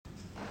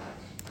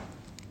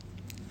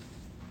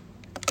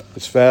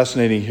It's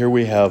fascinating. Here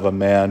we have a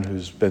man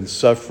who's been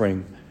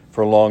suffering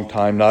for a long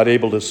time, not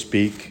able to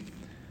speak.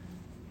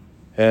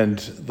 And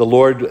the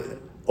Lord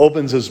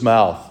opens his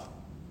mouth,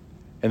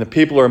 and the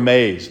people are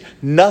amazed.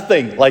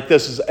 Nothing like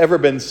this has ever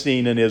been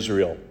seen in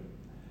Israel.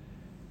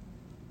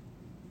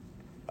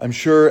 I'm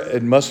sure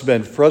it must have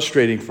been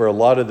frustrating for a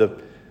lot of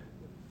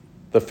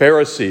the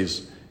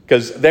Pharisees,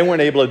 because they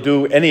weren't able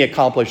to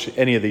accomplish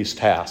any of these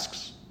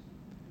tasks.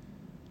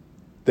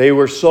 They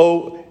were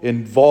so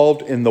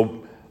involved in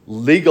the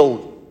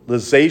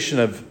legalization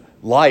of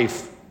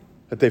life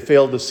that they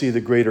failed to see the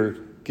greater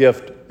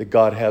gift that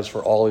God has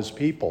for all his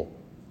people.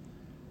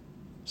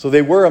 So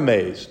they were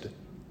amazed,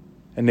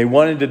 and they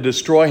wanted to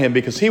destroy him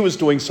because he was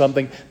doing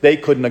something they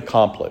couldn't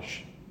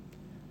accomplish.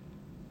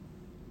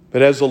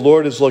 But as the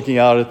Lord is looking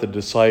out at the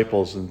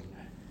disciples, and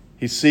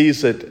he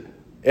sees that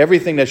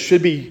everything that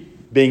should be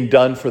being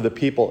done for the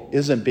people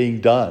isn't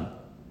being done,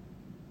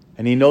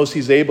 and he knows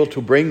he's able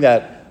to bring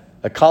that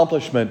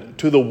accomplishment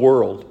to the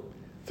world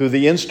through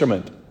the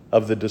instrument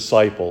of the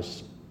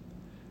disciples.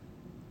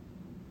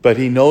 But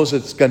he knows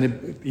he's going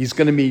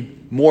to be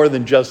more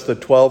than just the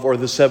 12 or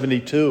the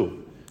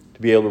 72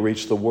 to be able to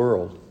reach the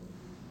world.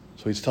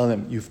 So he's telling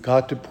them, you've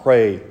got to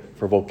pray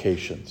for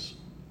vocations.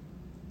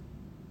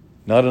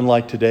 Not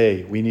unlike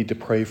today, we need to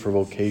pray for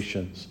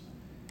vocations.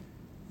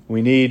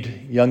 We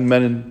need young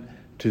men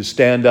to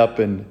stand up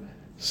and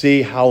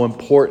see how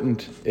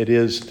important it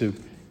is to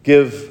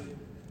give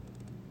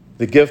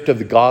the gift of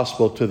the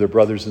gospel to their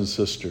brothers and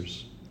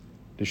sisters,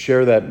 to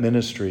share that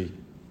ministry,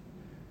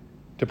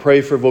 to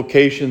pray for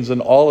vocations in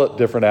all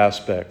different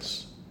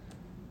aspects,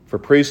 for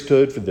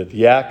priesthood, for the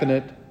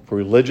diaconate, for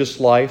religious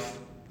life,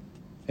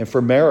 and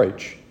for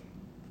marriage.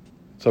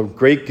 It's a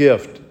great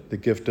gift, the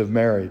gift of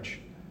marriage,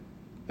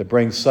 that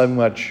brings so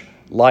much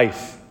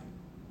life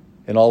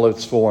in all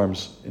its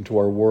forms into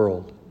our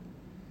world.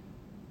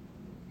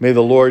 May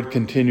the Lord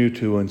continue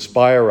to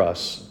inspire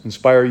us,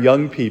 inspire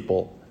young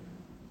people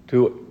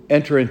to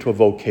enter into a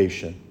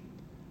vocation,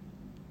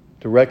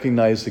 to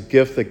recognize the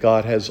gift that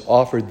God has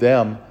offered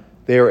them,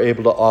 they are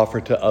able to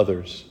offer to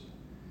others.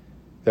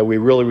 That we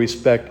really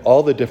respect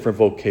all the different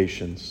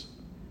vocations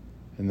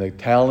and the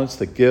talents,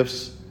 the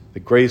gifts, the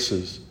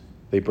graces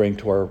they bring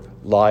to our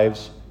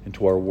lives and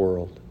to our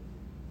world.